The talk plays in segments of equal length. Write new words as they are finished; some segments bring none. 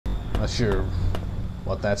Not sure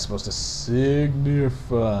what that's supposed to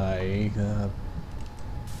signify.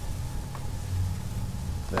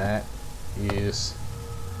 That is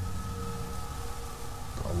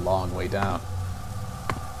a long way down.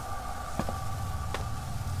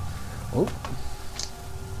 Oh.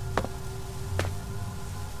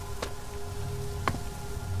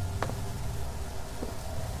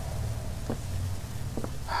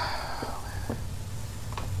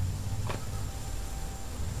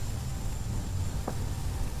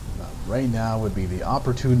 Right now would be the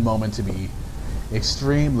opportune moment to be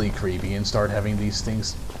extremely creepy and start having these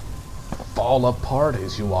things fall apart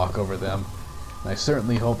as you walk over them. And I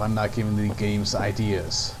certainly hope I'm not giving the games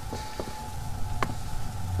ideas.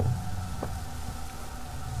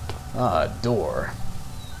 Ah, a door.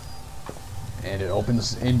 And it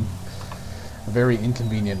opens in a very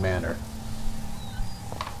inconvenient manner.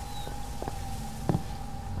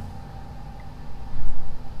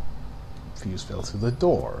 Fuse fell through the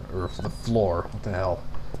door, or the floor. What the hell?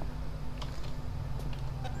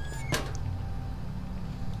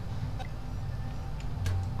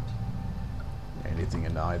 Anything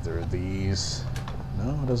in either of these?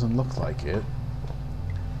 No, it doesn't look like it.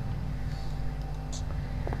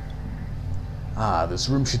 Ah, this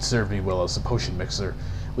room should serve me well as a potion mixer,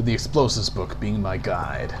 with the explosives book being my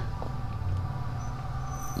guide.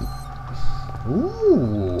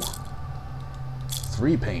 Ooh!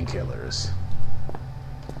 3 painkillers.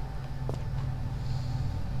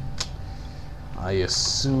 I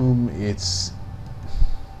assume it's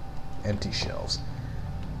empty shelves.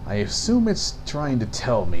 I assume it's trying to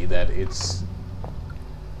tell me that it's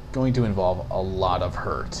going to involve a lot of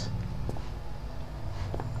hurt.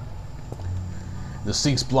 The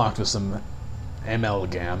sink's blocked with some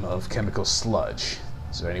amalgam of chemical sludge.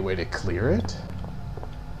 Is there any way to clear it?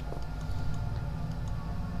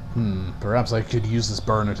 Perhaps I could use this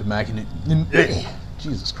burner to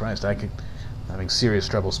Jesus Christ, I'm having serious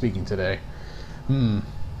trouble speaking today.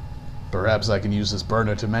 Perhaps I can use this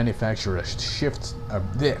burner to manufacture a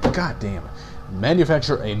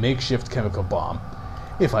manufacture a makeshift chemical bomb,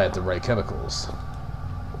 if I had the right chemicals.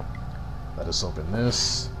 Let us open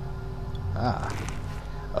this. Ah,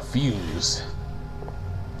 a fuse.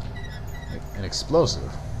 An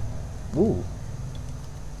explosive. Ooh.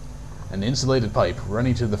 An insulated pipe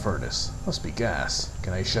running to the furnace. Must be gas.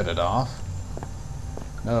 Can I shut it off?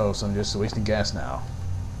 No, so I'm just wasting gas now.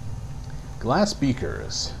 Glass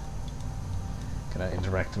beakers. Can I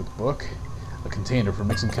interact with the book? A container for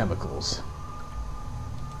mixing chemicals.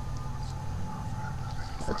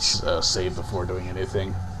 Let's save before doing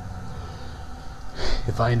anything.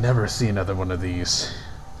 If I never see another one of these,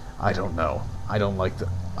 I don't know. I don't like the...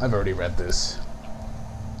 I've already read this.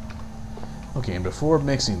 Okay, and before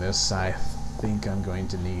mixing this, I think I'm going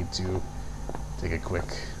to need to take a quick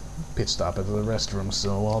pit stop at the restroom,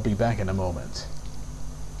 so I'll be back in a moment.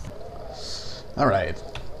 Alright,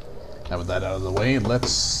 now with that out of the way,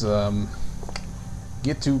 let's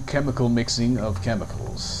get to chemical mixing of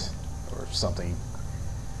chemicals, or something.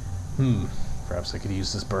 Perhaps I could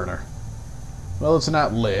use this burner. Well, it's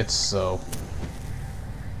not lit, so...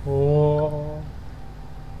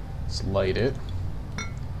 Let's light it.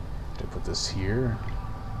 To put this here.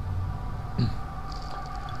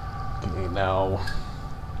 Okay, now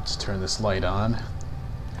let's turn this light on.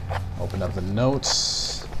 Open up the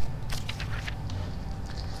notes.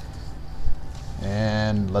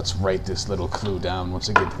 And let's write this little clue down once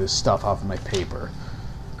I get this stuff off of my paper.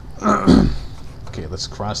 Okay, let's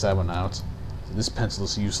cross that one out. This pencil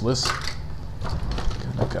is useless.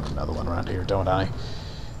 I've got another one around here, don't I?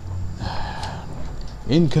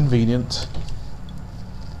 Inconvenient.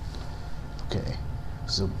 Okay,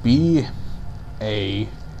 so B, A,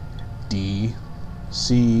 D,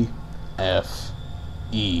 C, F,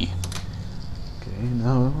 E. Okay,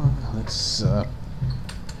 now let's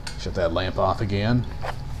shut that lamp off again.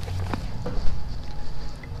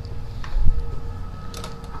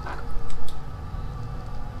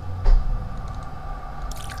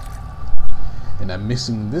 And I'm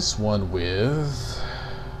missing this one with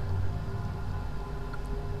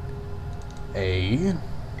A.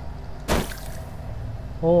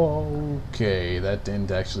 Okay, that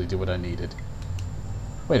didn't actually do what I needed.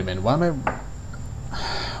 Wait a minute, why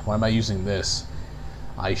am I using this?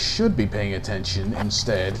 I should be paying attention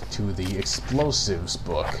instead to the explosives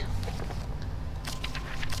book.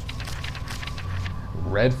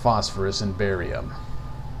 Red phosphorus and barium.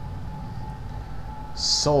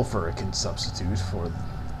 Sulfur can substitute for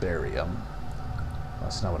barium.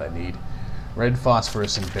 That's not what I need. Red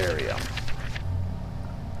phosphorus and barium.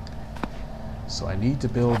 So I need to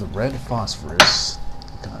build red phosphorus.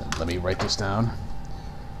 God, let me write this down.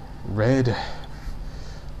 red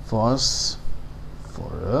phosphorus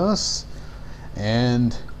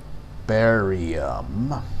and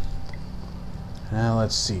barium. Now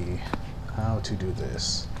let's see how to do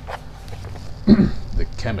this. The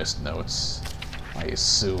chemist notes, I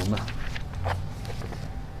assume.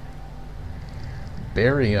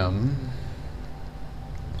 Barium,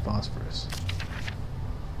 phosphorus.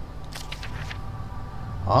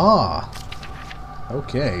 Ah,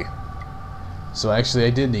 okay. So actually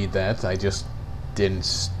I did need that. I just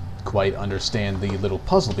didn't quite understand the little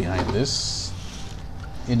puzzle behind this.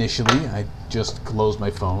 Initially, I just closed my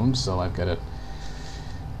phone, so I've got to...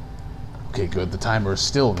 Okay, good. The timer is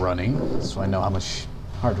still running, so I know how much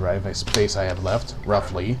hard drive space I have left,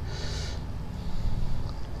 roughly.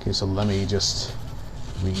 Okay, so let me just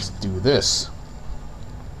redo this.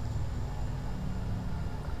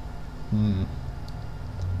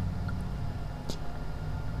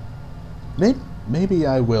 Maybe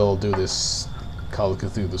I will do this Call of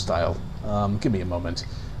Cthulhu style. Give me a moment.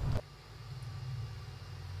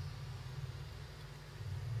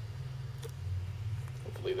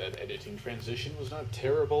 Hopefully that editing transition was not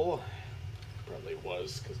terrible. Probably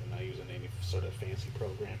was, because I'm not using any sort of fancy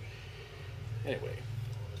program. Anyway,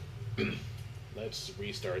 let's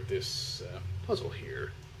restart this puzzle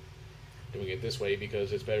here. Doing it this way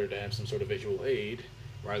because it's better to have some sort of visual aid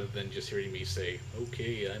rather than just hearing me say,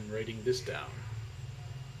 okay, I'm writing this down.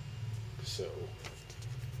 So,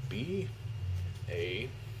 B-A,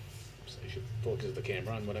 so I should focus the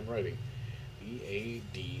camera on what I'm writing.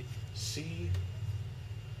 B-A-D-C-F,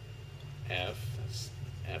 that's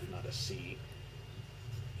F, not a C,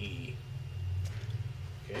 E.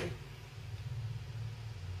 Okay.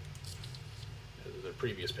 This is the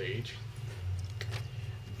previous page.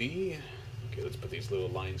 B, okay, let's put these little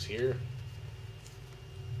lines here.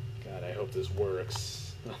 God, I hope this works.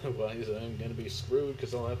 Otherwise, I'm going to be screwed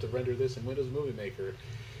because I'll have to render this in Windows Movie Maker.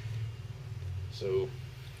 So,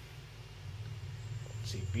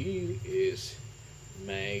 let's see, B is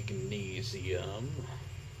magnesium.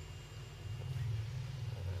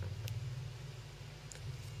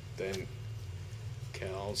 Then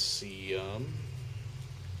calcium.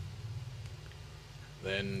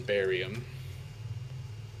 Then barium.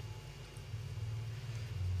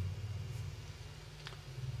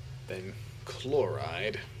 Then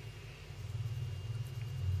chloride.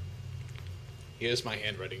 Yes, my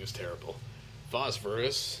handwriting is terrible.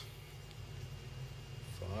 Phosphorus.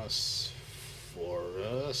 Phosphorus.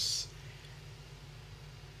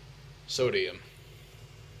 Sodium.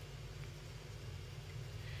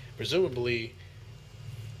 Presumably,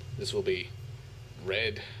 this will be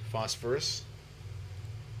red phosphorus.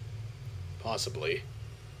 Possibly.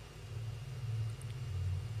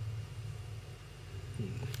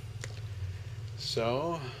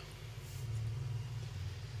 So,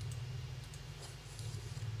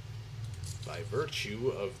 by virtue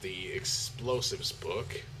of the explosives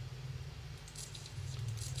book,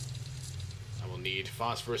 I will need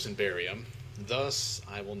phosphorus and barium. Thus,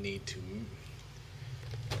 I will need to... in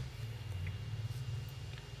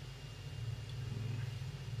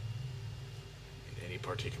any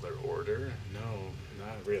particular order? No,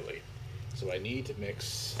 not really. So I need to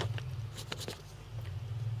mix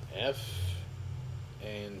F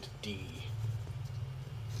and D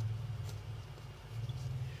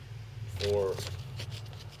for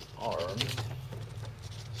arm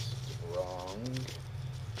strong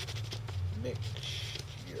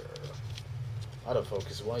mixture.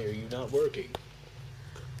 Autofocus, why are you not working?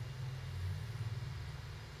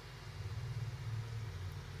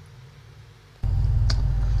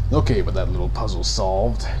 Okay, but that little puzzle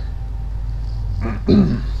solved.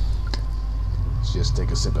 Let's just take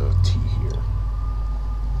a sip of tea here.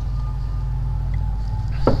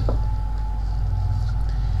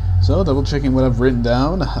 So, double checking what I've written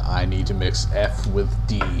down, I need to mix F with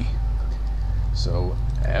D. So,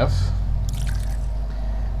 F,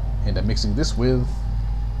 and I'm mixing this with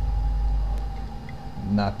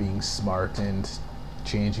not being smart and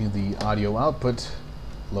changing the audio output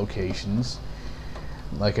locations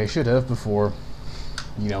like I should have before,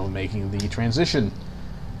 you know, making the transition.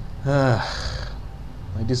 I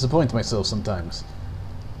disappoint myself sometimes.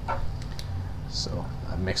 So,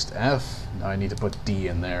 I mixed F, now I need to put D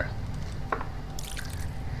in there.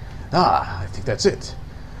 I think that's it.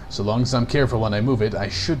 So long as I'm careful when I move it, it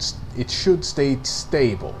should stay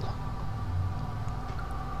stable.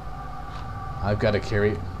 I've got to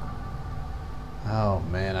carry... Oh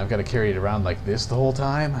man, I've got to carry it around like this the whole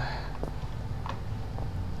time?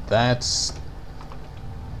 That's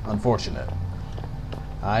unfortunate.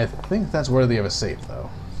 I think that's worthy of a save, though.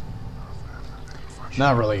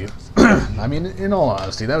 Not really I mean, in all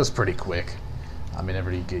honesty, that was pretty quick. I mean,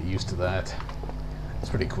 never get used to that. It's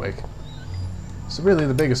pretty quick. So really,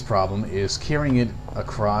 the biggest problem is carrying it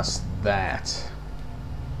across that.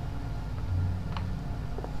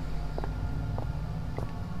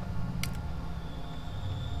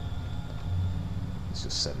 Let's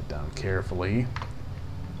just set it down carefully.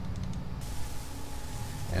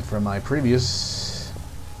 And from my previous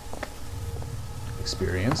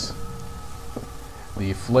experience,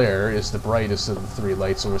 the flare is the brightest of the three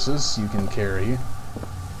light sources you can carry.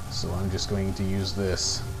 So I'm just going to use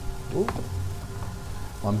this. Ooh.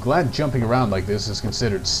 Well, I'm glad jumping around like this is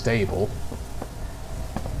considered stable.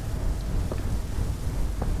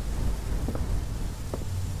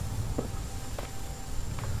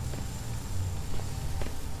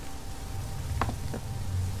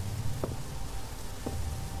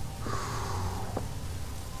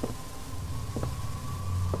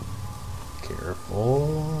 Careful.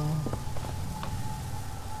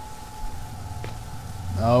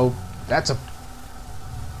 No, that's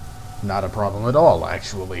not a problem at all,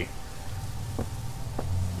 actually.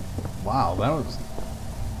 Wow, that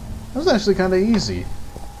was actually kind of easy.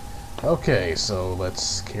 Okay, so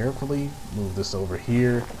let's carefully move this over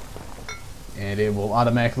here, and it will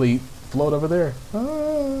automatically float over there.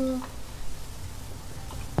 Ah.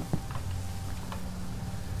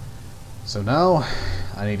 So now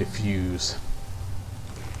I need a fuse,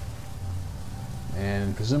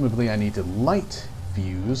 and presumably I need to light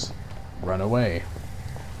fuse, run away.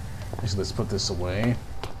 Actually, let's put this away.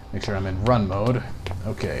 Make sure I'm in run mode.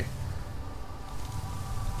 Okay.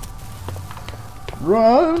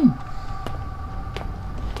 Run!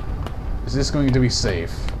 Is this going to be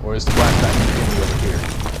safe? Or is the flashback going to get me over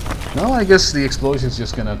here? No, I guess the explosion's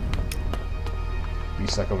just gonna be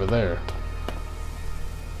stuck over there.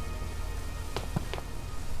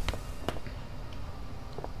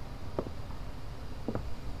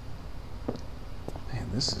 Man,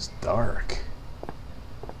 this is dark.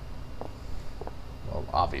 Well,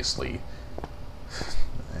 obviously.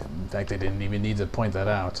 In fact, I didn't even need to point that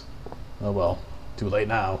out. Oh well, too late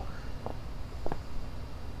now.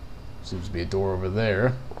 Seems to be a door over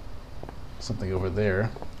there. Something over there.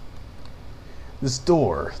 This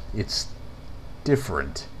door, it's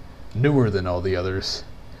different. Newer than all the others.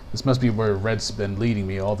 This must be where Red's been leading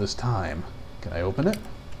me all this time. Can I open it?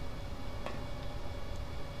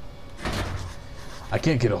 I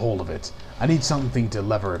can't get a hold of it. I need something to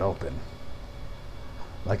lever it open.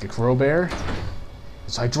 Like a crowbar?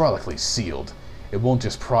 It's hydraulically sealed. It won't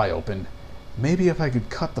just pry open. Maybe if I could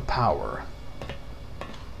cut the power.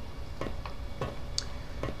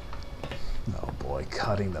 Oh boy,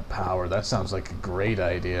 cutting the power. That sounds like a great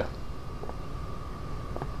idea.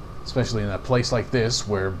 Especially in a place like this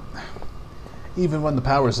where even when the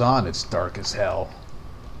power's on, it's dark as hell.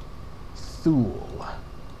 Thule.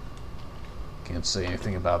 Can't say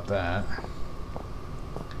anything about that.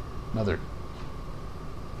 Another.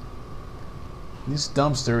 This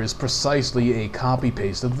dumpster is precisely a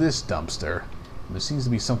copy-paste of this dumpster. And there seems to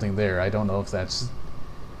be something there. I don't know if that's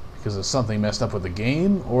because of something messed up with the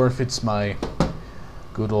game, or if it's my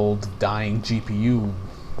good old dying GPU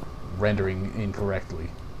rendering incorrectly.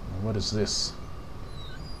 What is this?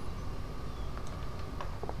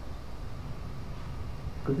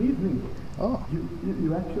 Good evening. Oh.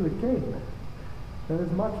 You actually came. There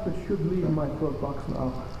is much that should leave my throat box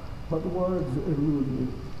now, but words elude me.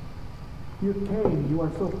 You came, you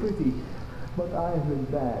are so pretty, but I have been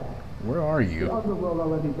bad. Where are you? The underworld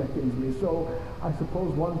already beckons me, so I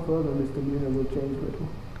suppose one further misdemeanor will change little.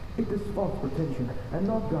 It is false pretension, and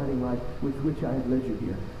not guiding light with which I have led you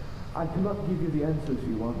here. I cannot give you the answers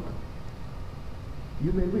you want.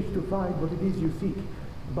 You may wish to find what it is you seek,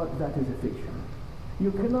 but that is a fiction.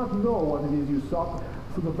 You cannot know what it is you sought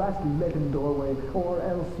through the vast leaden doorway, or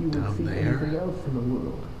else you would seek anything else in the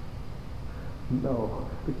world. No,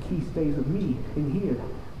 the key stays with me, in here.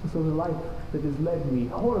 So the life that has led me,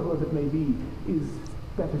 horrible as it may be, is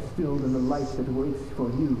better still than the life that waits for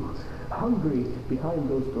you, hungry behind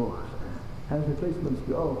those doors. As replacements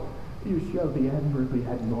go, you shall be admirably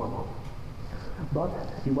abnormal. But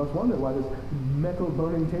you must wonder why this metal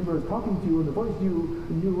burning chamber is talking to you, and the voice you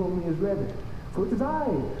knew only as Red. For it is I,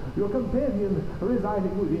 your companion,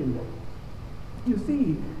 residing within. You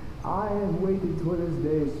see, I have waited for this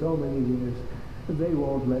day so many years. They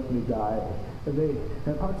won't let me die. They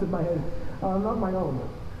have parts of my head are not my own,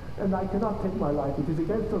 and I cannot take my life. It is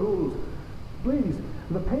against the rules. Please,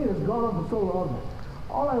 the pain has gone on for so long.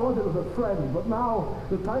 All I wanted was a friend, but now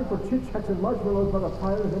the time for chit-chats and marshmallows by the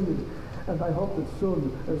fire is ended, and I hope that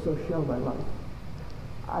soon so shall my life.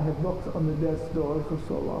 I have knocked on the death's door for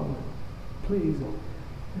so long. Please,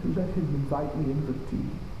 Let him invite me in for tea.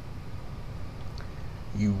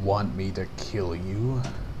 You want me to kill you?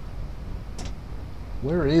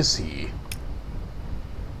 Where is he?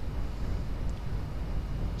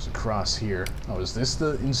 There's a cross here. Oh, is this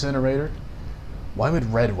the incinerator? Why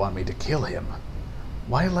would Red want me to kill him?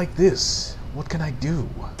 Why like this? What can I do?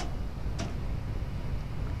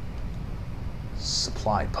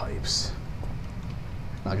 Supply pipes.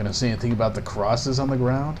 Not gonna say anything about the crosses on the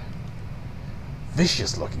ground?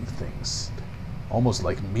 Vicious looking things. Almost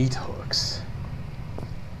like meat hooks.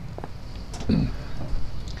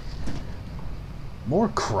 More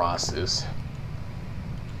crosses.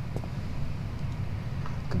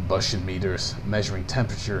 Combustion meters measuring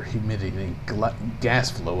temperature, humidity, and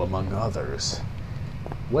gas flow, among others.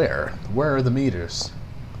 Where? Where are the meters?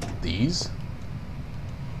 These?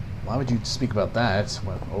 Why would you speak about that?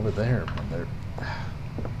 Well, over there. When they're...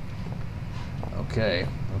 Okay,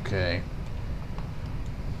 okay.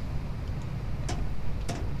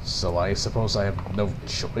 So I suppose I have no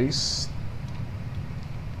choice?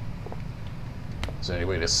 Is there any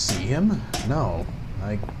way to see him? No,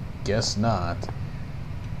 I guess not.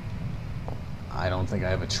 I don't think I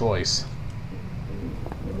have a choice.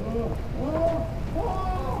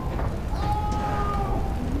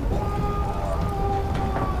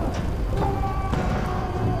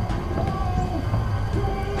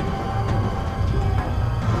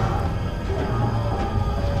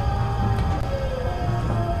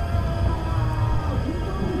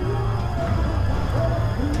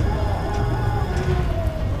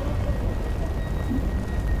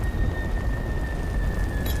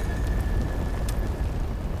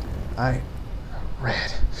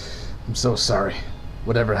 Red, I'm so sorry.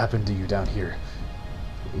 Whatever happened to you down here,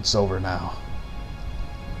 it's over now.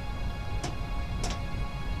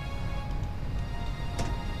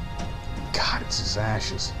 God, it's his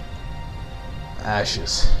ashes.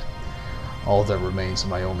 Ashes. All that remains of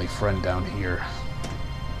my only friend down here.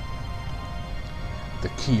 The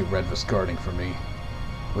key Red was guarding for me.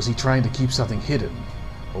 Was he trying to keep something hidden?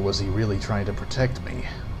 Or was he really trying to protect me?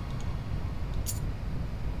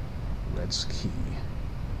 Red's key.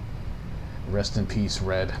 Rest in peace,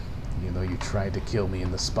 Red. You know you tried to kill me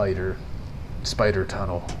in the spider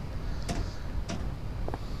tunnel.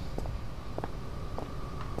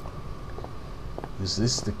 Is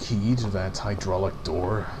this the key to that hydraulic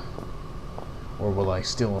door? Or will I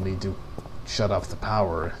still need to shut off the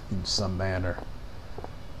power in some manner?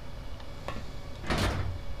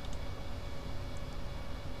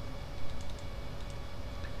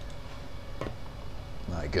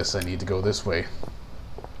 I guess I need to go this way.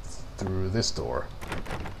 Through this door.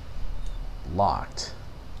 Locked.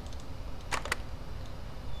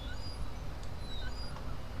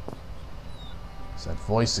 It's that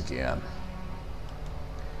voice again.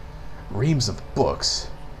 Reams of books.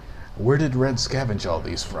 Where did Red scavenge all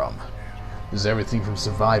these from? There's everything from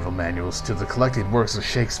survival manuals to the collected works of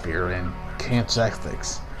Shakespeare and Kant's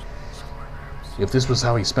ethics. If this was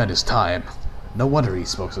how he spent his time, no wonder he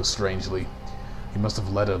spoke so strangely. He must have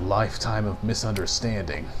led a lifetime of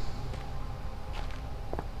misunderstanding.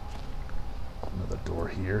 Another door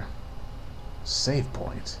here. Save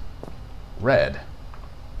point. Red.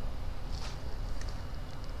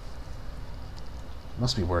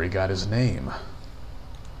 Must be where he got his name.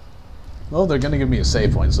 Well, they're gonna give me a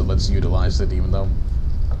save point, so let's utilize it, even though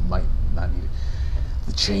I might not need it.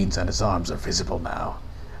 The chains on his arms are visible now.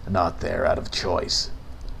 Not there out of choice.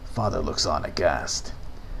 Father looks on aghast.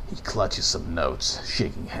 He clutches some notes,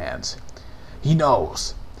 shaking hands. He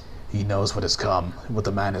knows! He knows what has come, what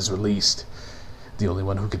the man has released. The only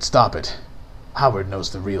one who could stop it. Howard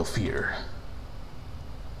knows the real fear.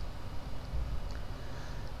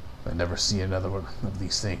 If I never see another one of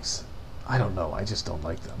these things, I don't know, I just don't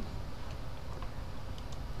like them.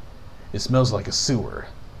 It smells like a sewer.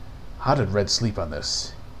 How did Red sleep on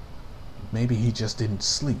this? Maybe he just didn't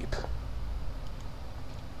sleep.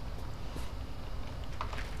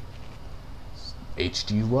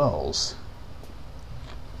 H.G. Wells.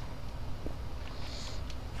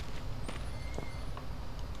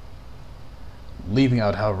 Leaving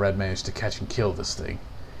out how Red managed to catch and kill this thing,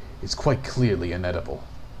 it's quite clearly inedible.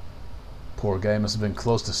 Poor guy must have been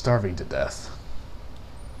close to starving to death.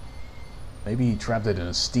 Maybe he trapped it in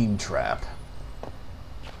a steam trap.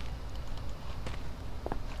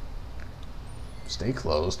 Stay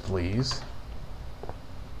closed, please.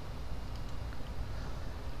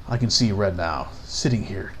 I can see Red now, sitting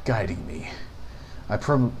here, guiding me. I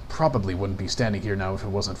probably wouldn't be standing here now if it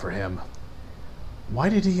wasn't for him. Why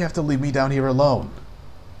did he have to leave me down here alone?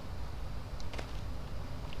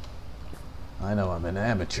 I know I'm an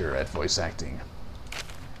amateur at voice acting.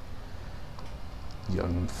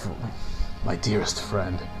 My dearest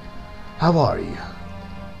friend, how are you?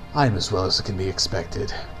 I'm as well as it can be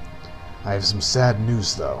expected. I have some sad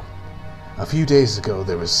news, though. A few days ago,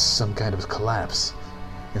 there was some kind of collapse,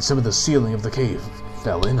 and some of the ceiling of the cave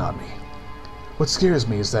fell in on me. What scares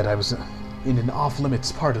me is that I was in an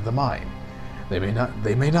off-limits part of the mine. They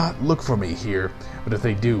may not look for me here, but if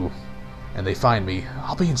they do, and they find me,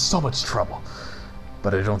 I'll be in so much trouble.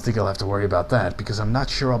 But I don't think I'll have to worry about that, because I'm not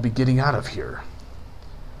sure I'll be getting out of here.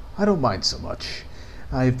 I don't mind so much.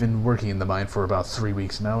 I've been working in the mine for about 3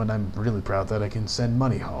 weeks now, and I'm really proud that I can send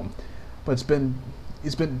money home. But it's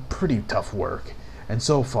been pretty tough work, and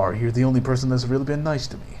so far you're the only person that's really been nice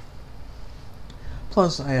to me.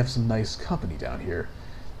 Plus, I have some nice company down here.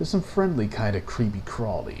 There's some friendly kind of creepy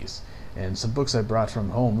crawlies, and some books I brought from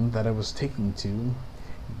home that I was taking to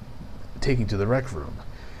the rec room.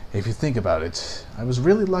 If you think about it, I was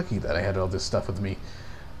really lucky that I had all this stuff with me.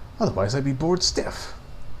 Otherwise, I'd be bored stiff.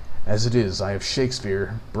 As it is, I have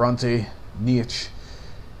Shakespeare, Bronte, Nietzsche.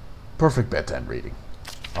 Perfect bedtime reading.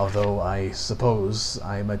 Although I suppose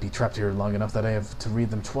I might be trapped here long enough that I have to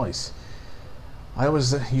read them twice. I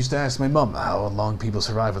always used to ask my mum how long people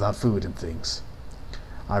survive without food and things.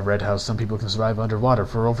 I read how some people can survive underwater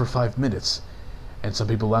for over 5 minutes, and some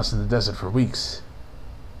people last in the desert for weeks.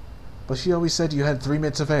 But she always said you had 3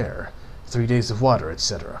 minutes of air, 3 days of water,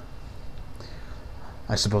 etc.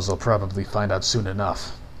 I suppose I'll probably find out soon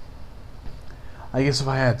enough. I guess if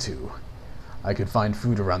I had to, I could find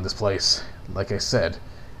food around this place. Like I said,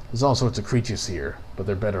 there's all sorts of creatures here, but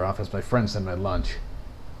they're better off as my friends than my lunch.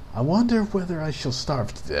 I wonder whether I shall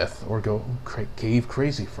starve to death or go cave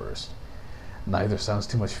crazy first. Neither sounds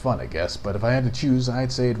too much fun, I guess, but if I had to choose,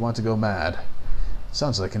 I'd say I'd want to go mad.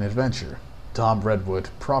 Sounds like an adventure. Tom Redwood,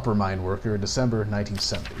 proper mine worker, December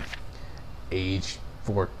 1970. Age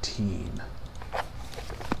 14.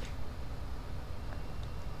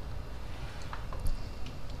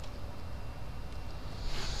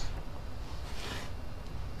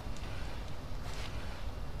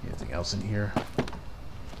 Anything else in here?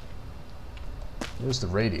 There's the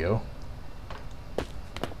radio.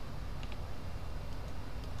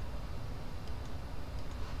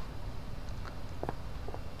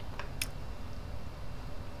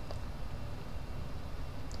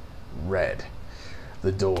 Red.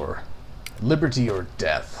 The door. Liberty or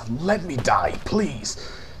death. Let me die,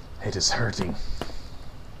 please. It is hurting.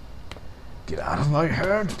 Get out of my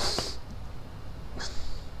head.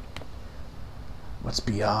 What's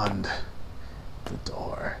beyond the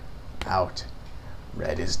door? Out.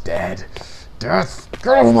 Red is dead. Death! Get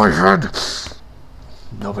out of my head!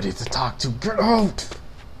 Nobody to talk to. Get out!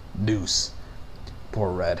 Noose.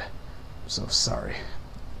 Poor Red. I'm so sorry.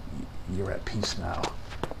 You're at peace now.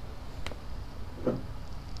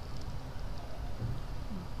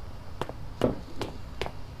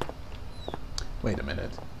 Wait a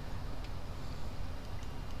minute.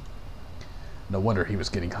 No wonder he was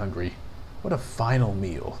getting hungry. What a final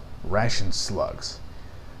meal. Ration slugs.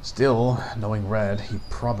 Still, knowing Red, he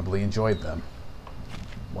probably enjoyed them.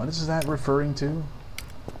 What is that referring to?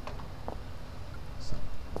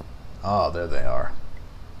 Oh, there they are.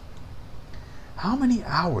 How many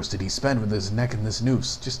hours did he spend with his neck in this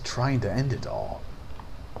noose, just trying to end it all?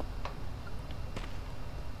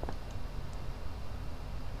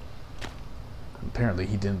 Apparently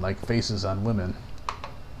he didn't like faces on women.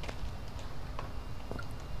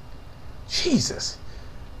 Jesus!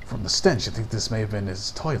 From the stench, I think this may have been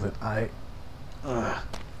his toilet. Well,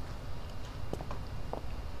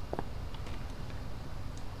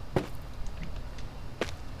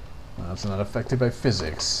 it's not affected by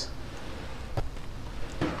physics.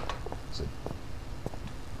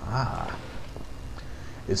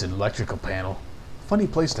 It's an electrical panel. Funny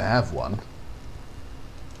place to have one.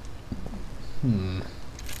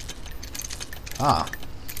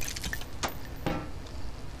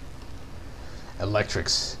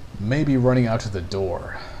 Electrics may be running out to the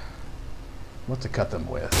door. What to cut them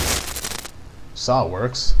with? Saw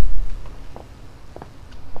works.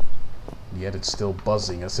 Yet it's still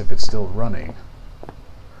buzzing as if it's still running.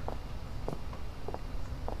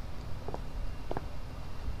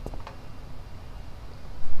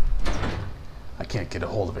 I can't get a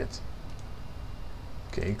hold of it.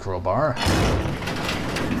 Okay, crowbar.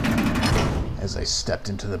 As I stepped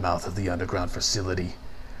into the mouth of the underground facility,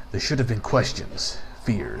 there should have been questions,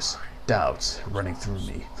 fears, doubts running through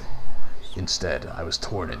me. Instead, I was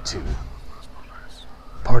torn in two.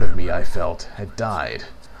 Part of me, I felt, had died,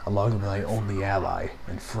 along with my only ally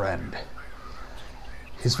and friend.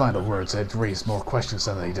 His final words had raised more questions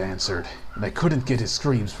than they'd answered, and I couldn't get his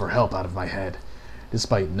screams for help out of my head,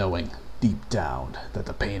 despite knowing deep down that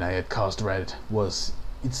the pain I had caused Red was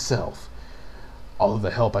itself all of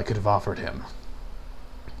the help I could have offered him.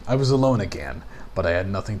 I was alone again, but I had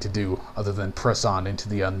nothing to do other than press on into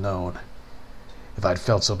the unknown. If I'd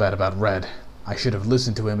felt so bad about Red, I should have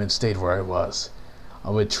listened to him and stayed where I was.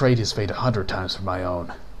 I would trade his fate 100 times for my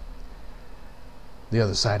own. The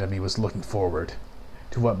other side of me was looking forward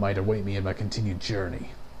to what might await me in my continued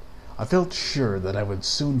journey. I felt sure that I would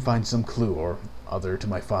soon find some clue or other to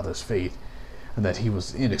my father's fate, and that he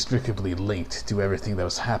was inextricably linked to everything that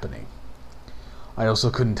was happening. I also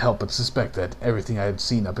couldn't help but suspect that everything I had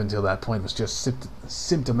seen up until that point was just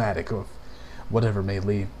symptomatic of whatever may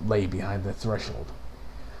lay behind the threshold.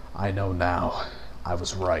 I know now I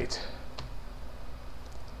was right.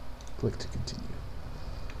 Click to continue.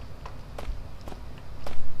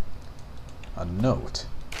 A note.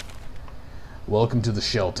 Welcome to the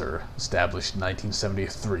shelter, established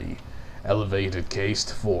 1973. Elevated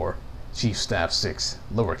case 4, Chief Staff 6,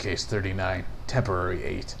 lowercase 39, temporary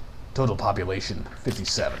 8. Total population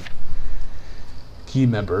 57. Key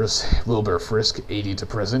members: Wilbur Frisk 80 to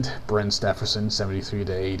present, Bren Stafferson 73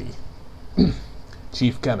 to 80.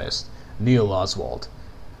 Chief Chemist Neil Oswald,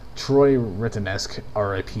 Troy Ritanesque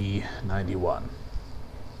RIP 91.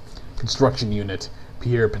 Construction Unit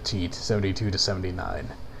Pierre Petit 72 to 79.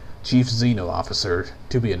 Chief Xeno Officer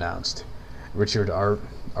to be announced Richard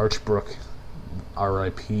Archbrook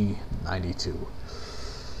RIP 92.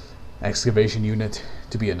 Excavation Unit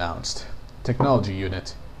to be announced. Technology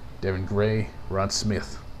Unit Devin Gray, Rod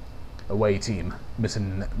Smith. Away Team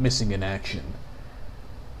missing in action.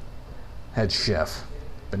 Head Chef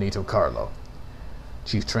Benito Carlo.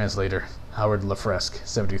 Chief Translator Howard Lafresque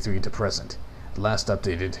 73 to present. Last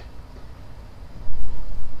updated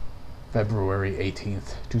February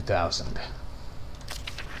 18th, 2000.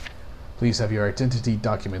 Please have your identity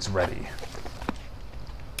documents ready.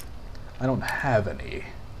 I don't have any.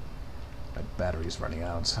 My battery's running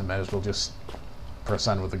out, so I might as well just press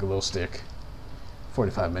on with the glow stick.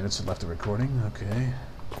 45 minutes left of recording, okay.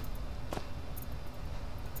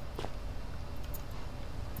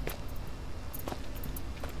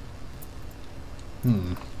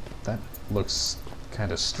 That looks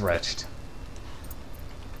kind of stretched.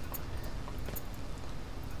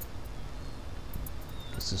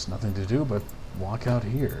 Guess there's nothing to do but walk out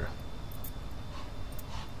here.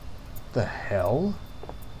 The hell?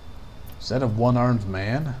 Is that a one-armed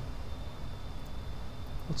man?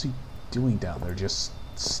 What's he doing down there, just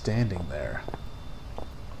standing there?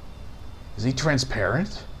 Is he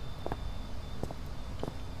transparent?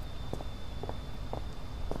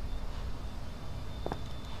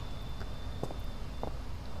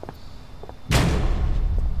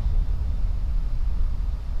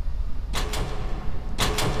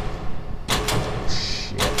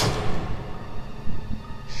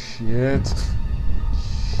 Shit.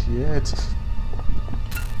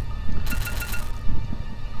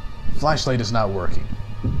 Flashlight is not working.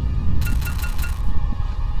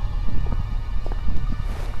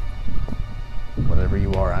 Whatever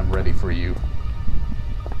you are, I'm ready for you.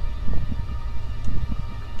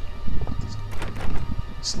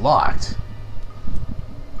 It's locked.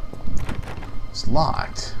 It's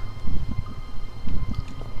locked.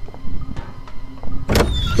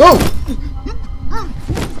 Oh!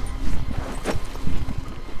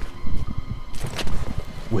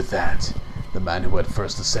 With that, the man who had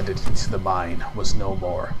first ascended into the mine was no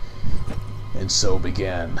more. And so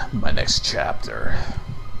began my next chapter.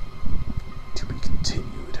 To be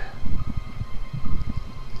continued.